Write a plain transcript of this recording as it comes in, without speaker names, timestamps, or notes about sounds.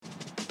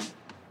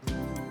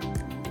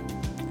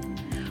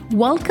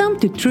Welcome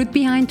to Truth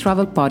Behind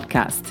Travel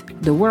Podcast,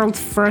 the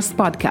world's first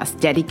podcast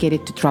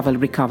dedicated to travel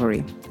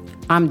recovery.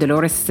 I'm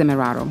Dolores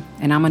Semeraro,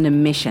 and I'm on a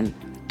mission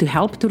to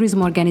help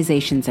tourism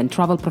organizations and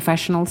travel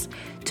professionals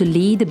to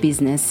lead a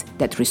business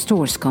that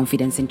restores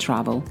confidence in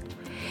travel.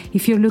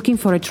 If you're looking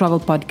for a travel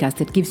podcast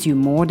that gives you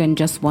more than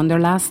just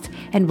wanderlust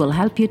and will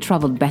help you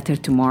travel better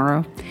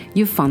tomorrow,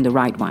 you've found the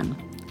right one.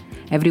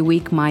 Every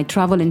week, my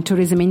travel and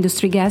tourism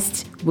industry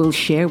guests will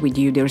share with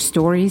you their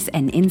stories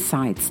and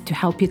insights to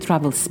help you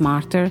travel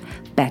smarter,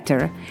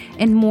 better,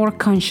 and more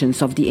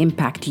conscious of the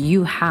impact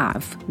you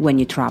have when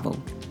you travel.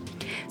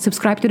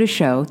 Subscribe to the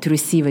show to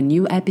receive a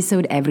new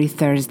episode every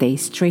Thursday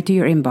straight to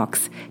your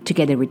inbox,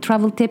 together with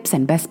travel tips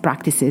and best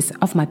practices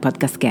of my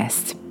podcast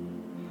guests.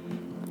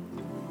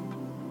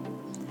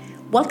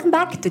 Welcome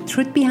back to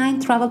Truth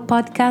Behind Travel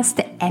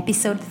Podcast,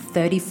 episode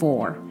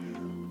 34.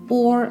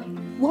 Or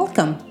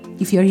welcome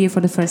if you're here for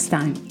the first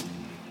time.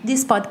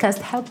 This podcast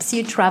helps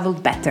you travel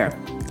better,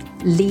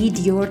 lead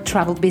your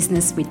travel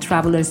business with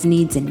travelers'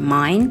 needs in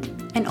mind,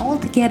 and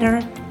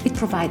altogether, it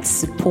provides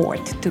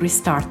support to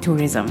restart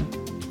tourism.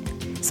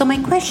 So my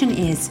question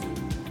is,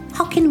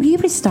 how can we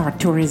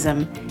restart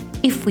tourism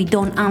if we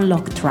don't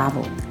unlock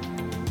travel?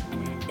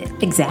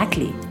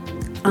 Exactly.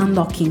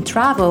 Unlocking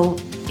travel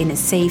in a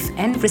safe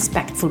and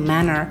respectful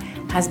manner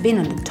has been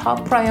on the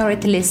top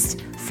priority list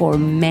for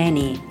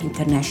many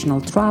international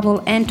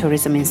travel and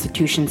tourism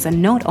institutions,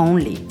 and not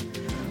only.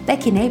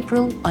 Back in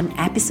April, on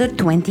episode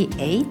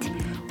 28,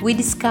 we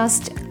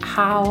discussed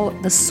how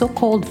the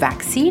so-called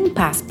vaccine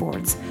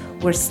passports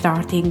were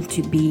starting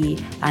to be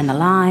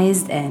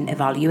analyzed and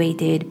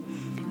evaluated.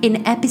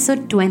 In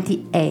episode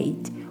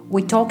 28,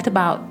 we talked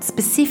about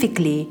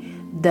specifically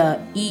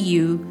the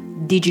EU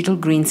Digital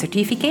Green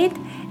Certificate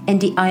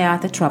and the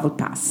IATA Travel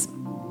Pass.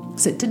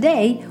 So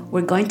today,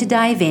 we're going to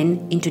dive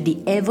into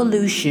the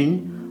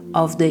evolution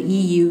of the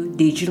EU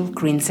Digital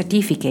Green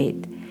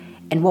Certificate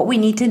and what we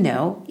need to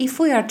know if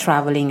we are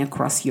traveling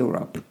across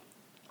Europe.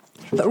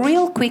 But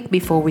real quick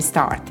before we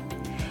start,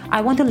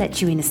 I want to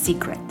let you in a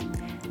secret.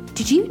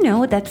 Did you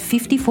know that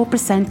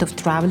 54% of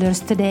travelers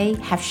today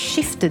have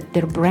shifted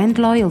their brand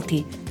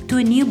loyalty to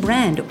a new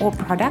brand or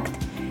product?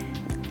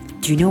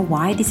 Do you know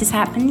why this is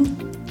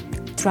happening?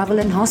 Travel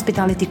and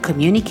hospitality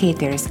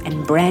communicators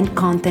and brand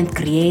content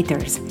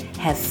creators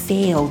have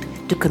failed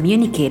to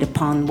communicate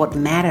upon what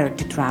mattered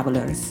to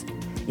travelers.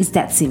 It's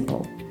that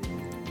simple.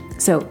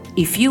 So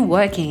if you're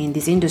working in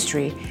this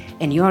industry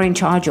and you're in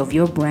charge of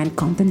your brand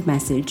content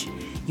message,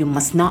 you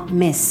must not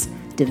miss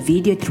the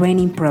video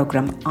training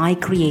program I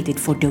created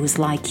for those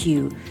like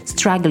you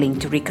struggling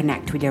to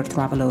reconnect with your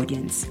travel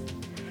audience.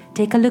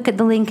 Take a look at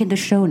the link in the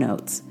show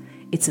notes.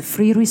 It's a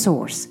free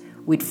resource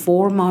with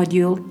 4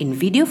 modules in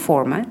video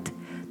format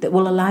that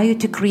will allow you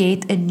to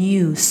create a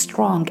new,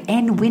 strong,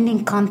 and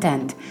winning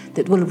content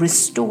that will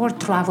restore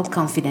travel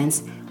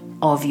confidence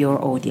of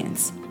your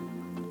audience.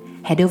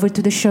 Head over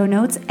to the show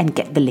notes and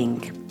get the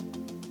link.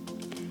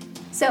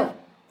 So,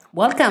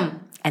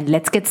 welcome, and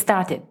let's get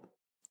started.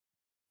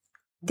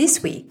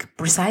 This week,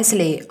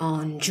 precisely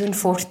on June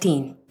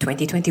 14,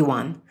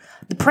 2021,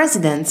 the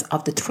presidents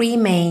of the 3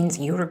 main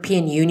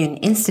European Union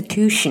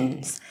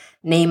institutions,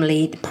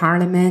 namely the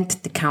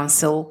Parliament, the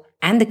Council,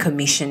 and the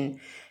Commission,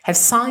 have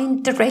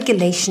signed the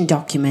regulation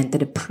document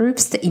that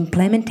approves the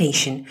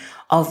implementation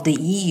of the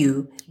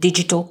EU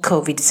Digital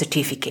COVID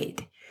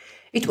Certificate.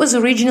 It was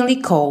originally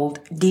called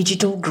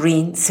Digital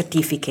Green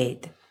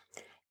Certificate,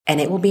 and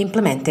it will be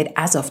implemented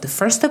as of the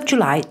 1st of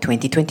July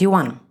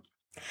 2021.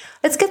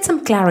 Let's get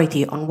some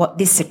clarity on what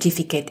this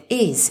certificate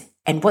is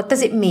and what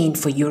does it mean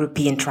for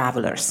European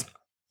travelers.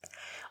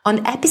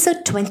 On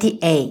episode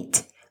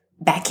 28,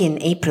 back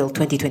in April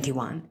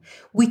 2021,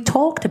 we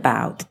talked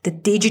about the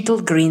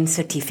Digital Green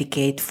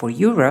Certificate for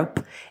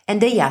Europe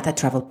and the IATA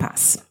Travel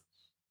Pass.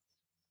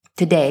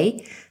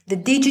 Today, the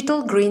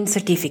Digital Green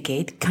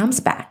Certificate comes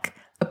back,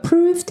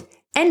 approved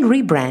and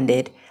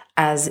rebranded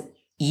as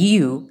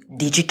EU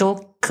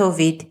Digital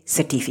COVID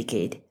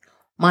Certificate.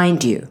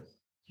 Mind you,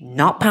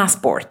 not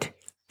passport,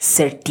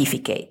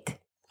 certificate.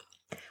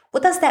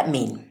 What does that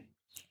mean?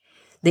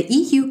 The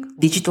EU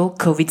Digital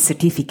COVID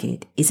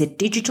Certificate is a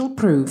digital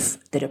proof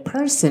that a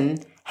person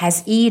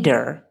has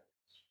either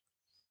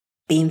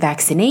been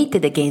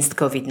vaccinated against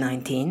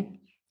COVID-19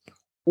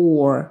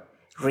 or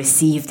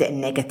received a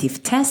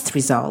negative test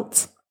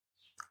result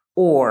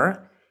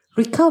or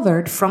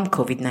recovered from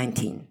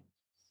COVID-19.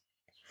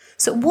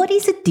 So what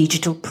is a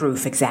digital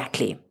proof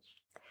exactly?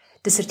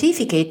 The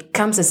certificate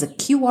comes as a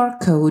QR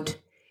code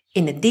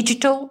in a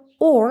digital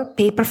or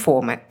paper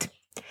format.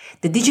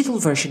 The digital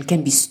version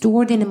can be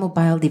stored in a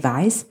mobile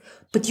device,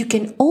 but you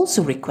can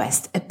also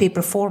request a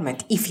paper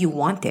format if you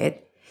want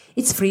it.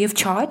 It's free of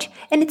charge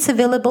and it's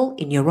available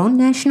in your own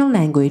national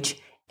language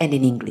and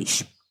in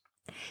English.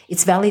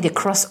 It's valid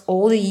across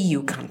all the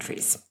EU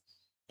countries.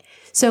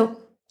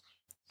 So,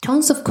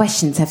 tons of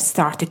questions have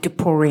started to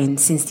pour in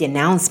since the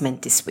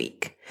announcement this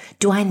week.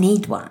 Do I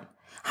need one?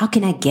 How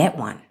can I get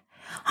one?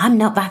 I'm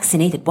not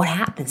vaccinated. What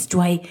happens?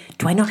 Do I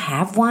not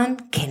have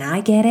one? Can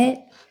I get it?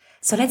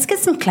 So let's get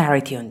some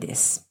clarity on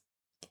this.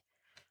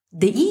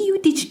 The EU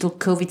Digital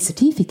COVID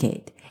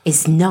Certificate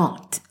is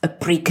not a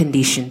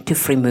precondition to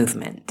free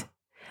movement,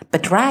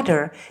 but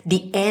rather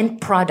the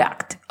end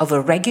product of a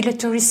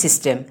regulatory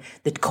system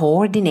that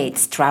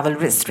coordinates travel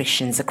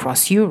restrictions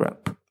across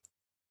Europe.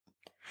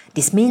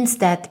 This means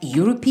that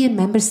European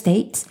member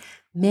states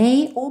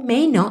may or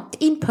may not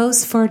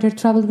impose further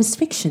travel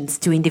restrictions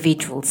to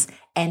individuals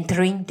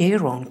entering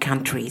their own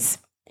countries,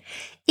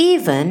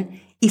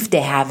 even if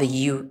they have a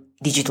EU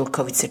Digital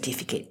COVID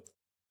Certificate.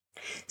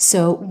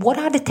 So what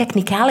are the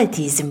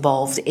technicalities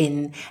involved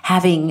in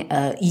having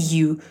a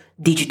EU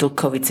Digital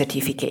COVID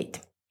Certificate?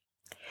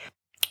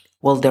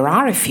 Well, there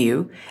are a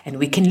few, and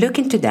we can look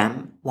into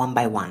them one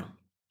by one.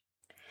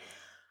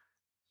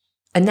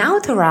 An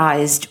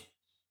authorized,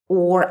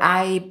 or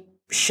I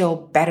shall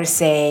better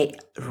say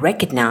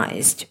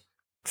recognized,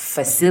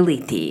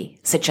 facility,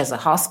 such as a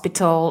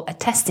hospital, a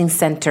testing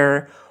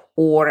center,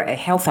 or a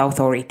health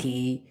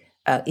authority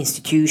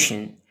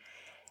institution,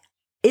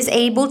 is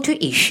able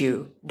to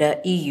issue the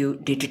EU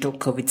Digital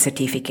COVID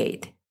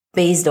Certificate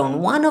based on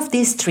one of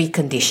these three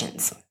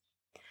conditions.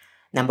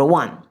 Number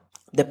one,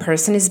 the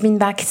person has been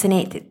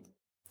vaccinated.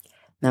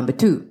 Number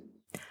two,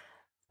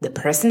 the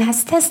person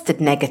has tested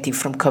negative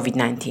from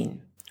COVID-19.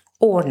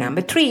 Or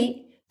number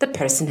three, the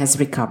person has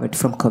recovered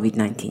from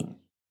COVID-19.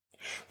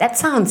 That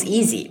sounds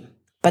easy,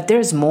 but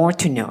there's more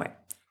to know it.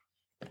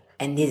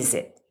 And this is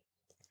it.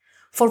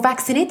 For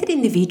vaccinated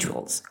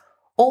individuals,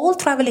 all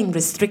traveling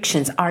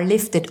restrictions are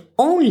lifted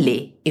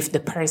only if the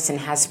person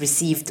has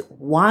received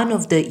one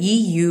of the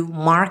EU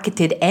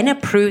marketed and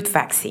approved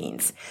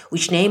vaccines,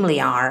 which namely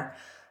are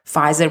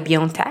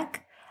Pfizer-BioNTech,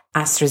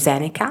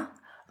 AstraZeneca,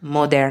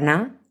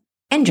 Moderna,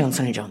 and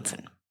Johnson &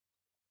 Johnson.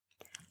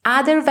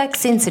 Other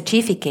vaccine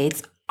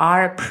certificates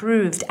are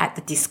approved at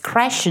the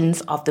discretion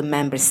of the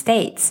member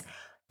states,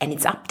 and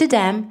it's up to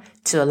them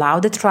to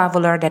allow the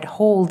traveler that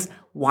holds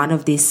one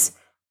of these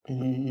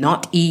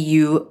not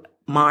EU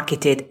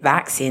marketed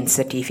vaccine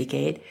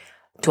certificate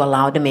to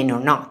allow them in or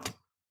not.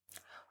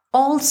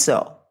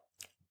 Also,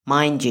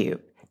 mind you,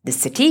 the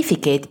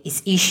certificate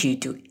is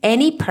issued to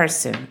any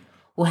person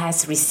who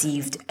has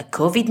received a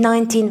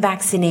COVID-19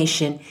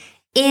 vaccination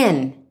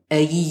in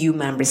a EU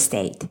member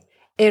state,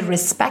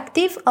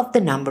 irrespective of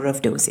the number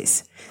of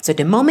doses. So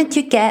the moment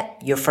you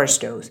get your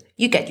first dose,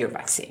 you get your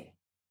vaccine.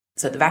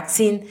 So the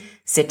vaccine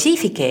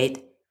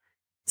certificate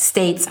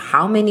states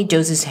how many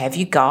doses have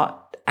you got,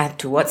 at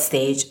to what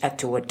stage, at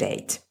to what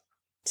date.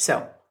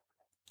 So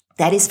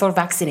that is for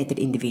vaccinated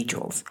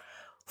individuals.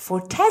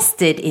 For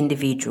tested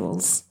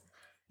individuals,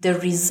 the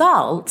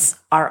results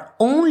are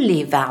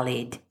only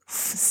valid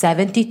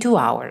 72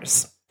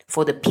 hours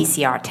for the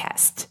PCR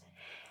test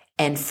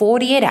and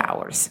 48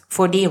 hours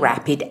for the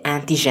rapid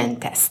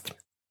antigen test.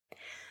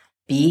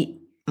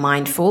 Be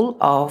mindful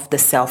of the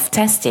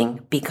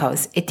self-testing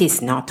because it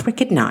is not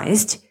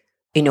recognized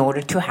in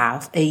order to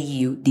have a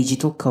EU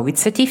Digital COVID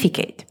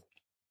Certificate.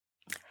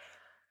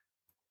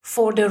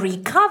 For the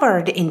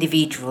recovered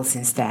individuals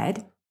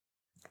instead,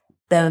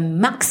 the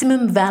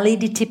maximum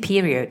validity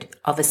period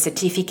of a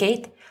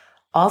certificate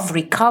of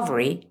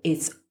recovery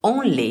is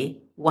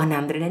only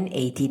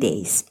 180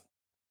 days.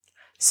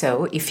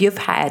 So if you've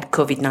had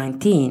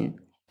COVID-19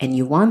 and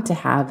you want to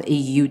have a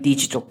EU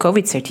Digital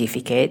COVID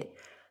Certificate,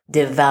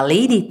 the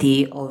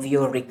validity of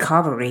your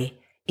recovery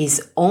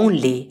is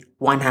only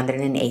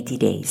 180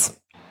 days.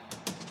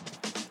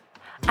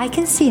 I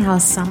can see how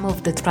some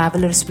of the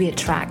travelers we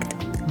attract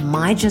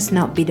might just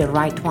not be the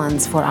right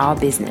ones for our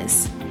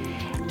business.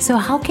 So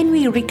how can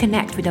we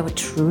reconnect with our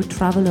true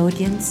travel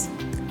audience?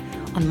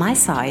 On my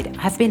side,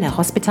 I've been a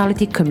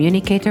hospitality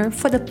communicator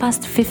for the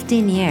past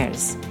 15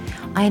 years.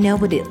 I know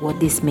what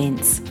this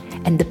means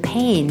and the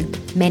pain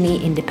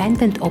many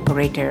independent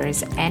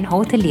operators and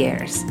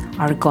hoteliers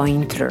are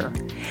going through.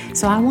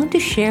 So I want to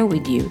share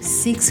with you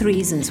 6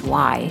 reasons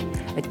why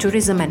a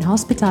tourism and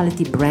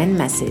hospitality brand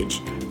message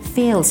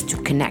fails to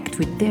connect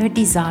with their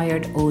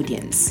desired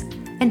audience,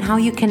 and how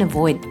you can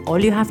avoid. All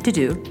you have to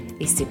do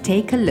is to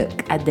take a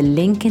look at the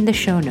link in the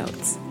show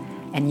notes,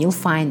 and you'll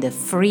find a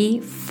free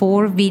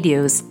 4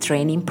 videos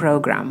training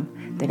program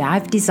that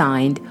I've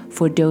designed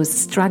for those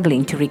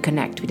struggling to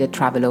reconnect with a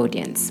travel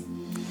audience.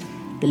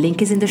 The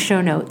link is in the show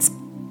notes.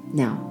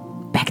 Now,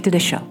 back to the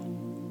show.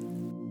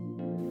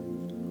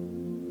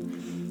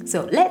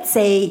 So let's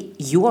say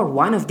you are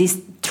one of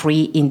these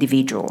 3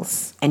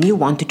 individuals and you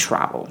want to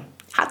travel.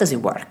 How does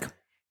it work?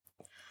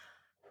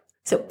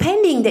 So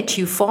pending that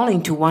you fall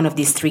into one of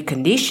these 3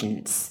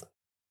 conditions,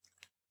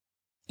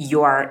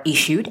 you are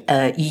issued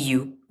a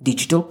EU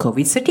Digital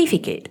COVID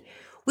Certificate,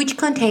 which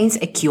contains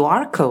a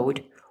QR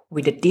code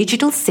with a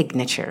digital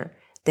signature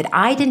that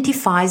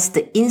identifies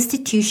the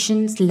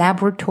institution's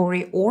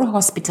laboratory or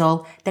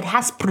hospital that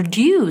has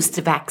produced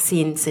the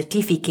vaccine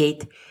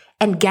certificate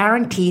and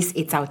guarantees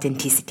its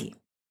authenticity.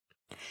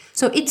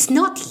 So it's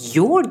not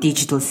your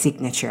digital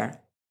signature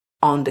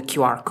on the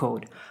QR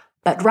code,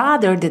 but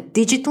rather the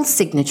digital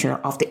signature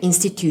of the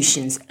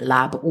institution's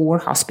lab or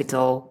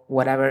hospital,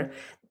 whatever,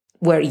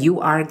 where you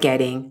are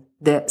getting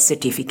the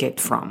certificate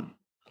from.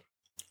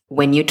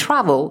 When you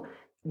travel,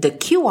 The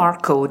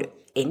QR code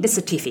in the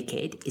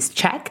certificate is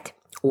checked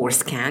or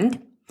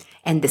scanned,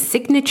 and the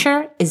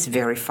signature is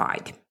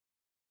verified.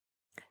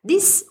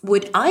 This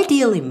would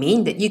ideally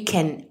mean that you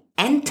can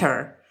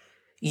enter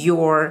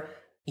your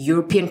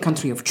European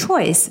country of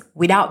choice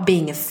without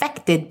being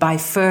affected by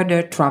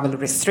further travel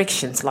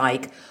restrictions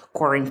like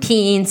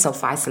quarantine,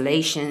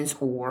 self-isolations,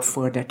 or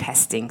further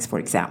testings, for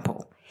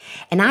example.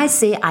 And I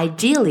say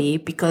ideally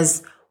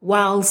because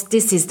whilst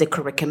this is the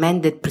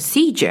recommended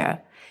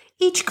procedure,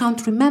 each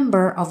country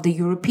member of the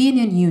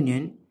European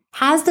Union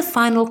has the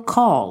final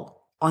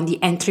call on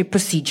the entry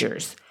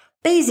procedures,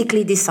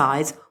 basically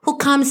decides who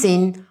comes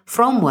in,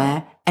 from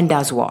where, and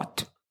does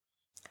what.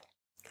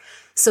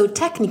 So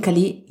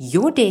technically,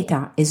 your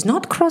data is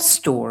not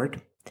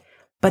cross-stored,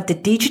 but the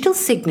digital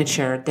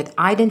signature that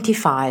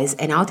identifies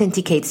and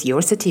authenticates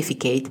your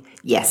certificate,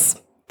 yes.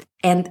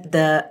 And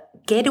the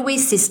gateway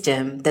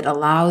system that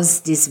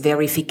allows this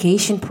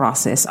verification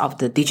process of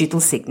the digital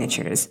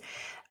signatures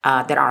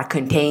that are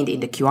contained in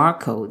the QR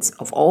codes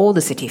of all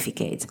the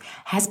certificates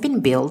has been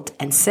built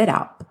and set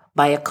up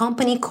by a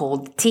company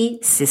called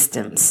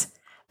T-Systems,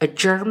 a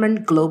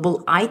German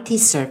global IT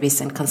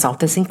service and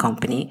consultancy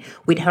company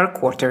with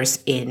headquarters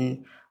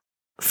in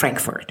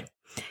Frankfurt,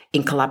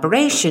 in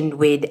collaboration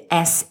with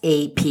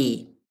SAP,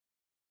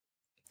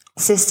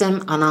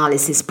 System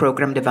Analysis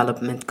Program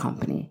Development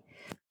Company.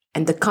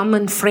 And the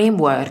common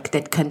framework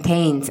that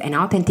contains and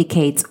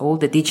authenticates all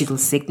the digital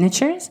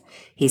signatures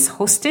is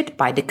hosted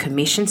by the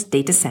Commission's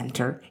data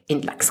center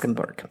in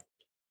Luxembourg.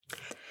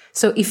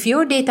 So if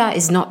your data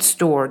is not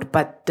stored,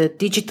 but the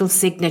digital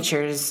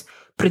signatures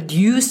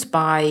produced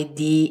by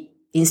the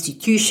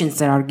institutions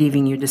that are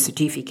giving you the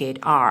certificate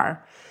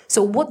are,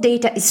 so what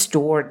data is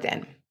stored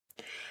then?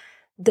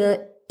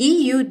 The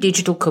EU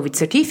Digital COVID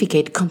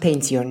Certificate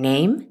contains your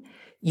name,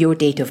 your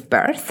date of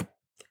birth,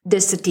 the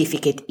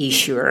certificate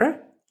issuer,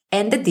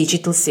 and the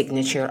digital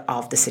signature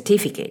of the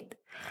certificate.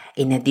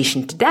 In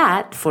addition to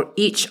that, for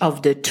each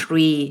of the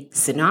 3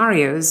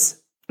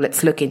 scenarios,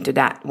 let's look into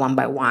that one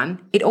by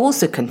one, it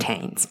also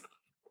contains,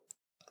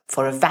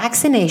 for a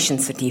vaccination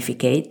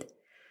certificate,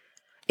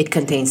 it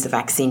contains the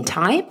vaccine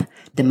type,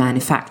 the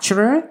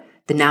manufacturer,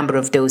 the number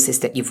of doses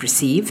that you've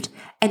received,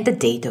 and the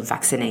date of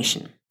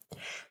vaccination.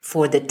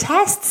 For the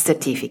test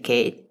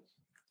certificate,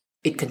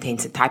 it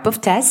contains the type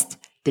of test,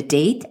 the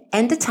date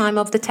and the time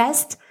of the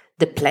test,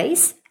 the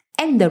place,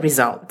 and the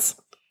results.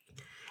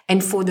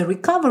 And for the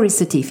recovery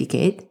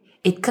certificate,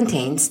 it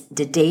contains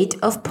the date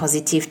of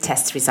positive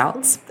test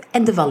results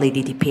and the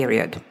validity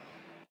period.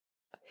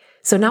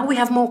 So now we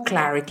have more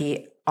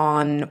clarity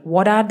on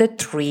what are the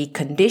 3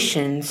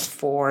 conditions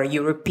for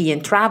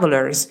European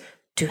travelers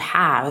to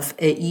have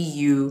a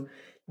EU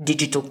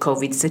digital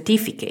COVID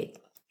certificate,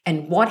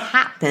 and what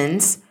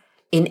happens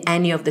in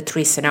any of the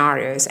 3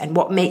 scenarios, and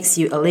what makes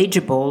you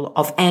eligible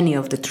of any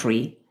of the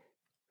 3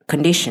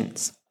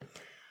 conditions.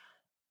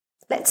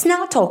 Let's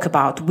now talk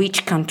about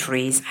which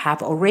countries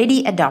have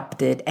already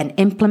adopted and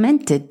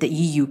implemented the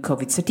EU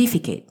COVID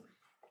certificate.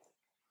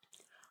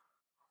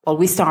 Well,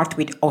 we start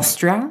with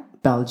Austria,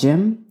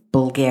 Belgium,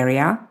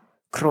 Bulgaria,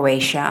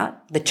 Croatia,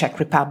 the Czech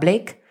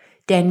Republic,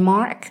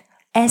 Denmark,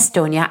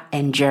 Estonia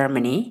and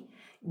Germany,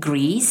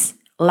 Greece,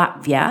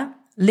 Latvia,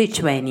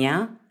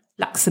 Lithuania,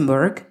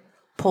 Luxembourg,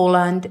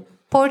 Poland,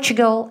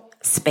 Portugal,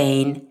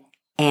 Spain,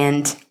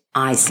 and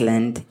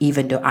Iceland,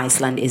 even though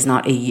Iceland is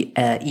not a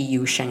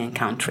EU Schengen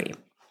country.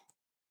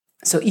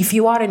 So if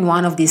you are in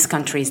one of these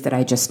countries that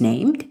I just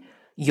named,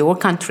 your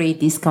country,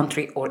 this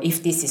country, or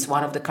if this is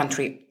one of the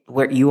countries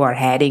where you are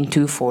heading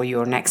to for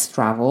your next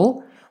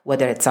travel,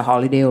 whether it's a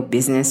holiday or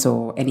business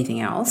or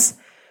anything else,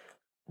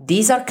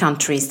 these are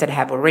countries that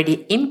have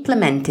already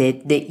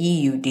implemented the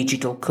EU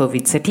Digital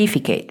COVID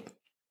Certificate.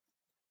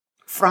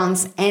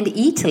 France and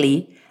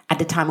Italy, at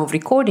the time of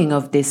recording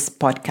of this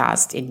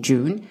podcast in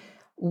June,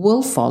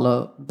 will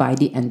follow by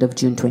the end of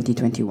June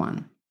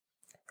 2021.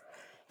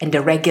 And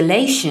the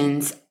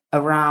regulations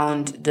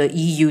around the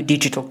EU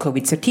Digital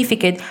COVID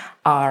Certificate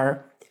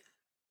are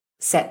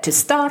set to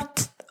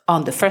start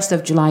on the 1st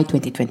of July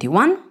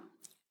 2021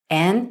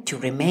 and to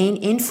remain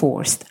in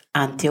force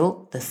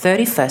until the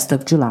 31st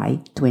of July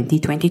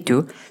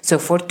 2022, so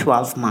for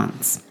 12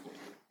 months.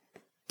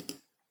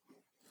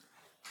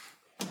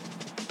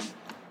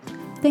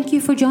 Thank you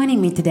for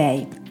joining me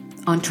today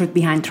on Truth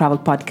Behind Travel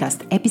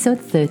Podcast, episode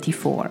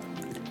 34.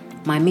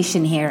 My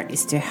mission here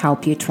is to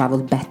help you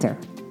travel better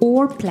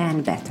or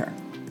plan better.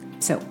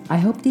 So I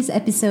hope this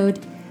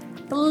episode,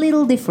 a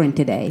little different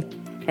today,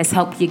 has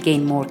helped you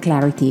gain more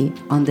clarity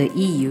on the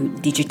EU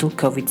Digital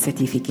COVID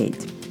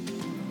Certificate.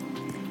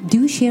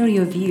 Do share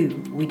your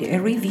view with a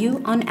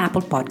review on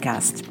Apple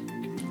Podcast.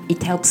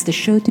 It helps the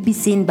show to be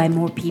seen by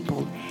more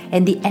people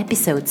and the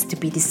episodes to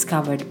be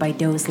discovered by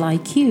those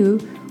like you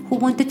who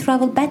want to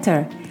travel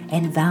better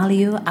and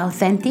value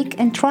authentic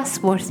and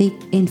trustworthy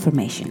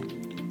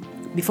information.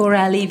 Before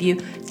I leave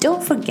you,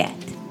 don't forget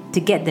to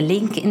get the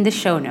link in the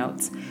show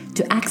notes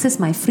to access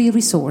my free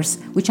resource,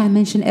 which I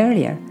mentioned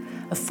earlier,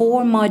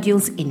 4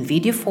 modules in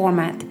video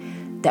format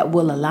that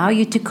will allow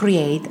you to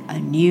create a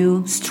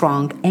new,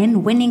 strong,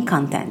 and winning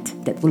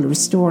content that will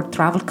restore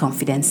travel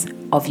confidence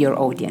of your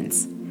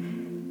audience.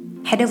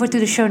 Head over to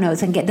the show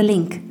notes and get the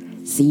link.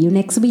 See you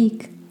next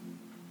week.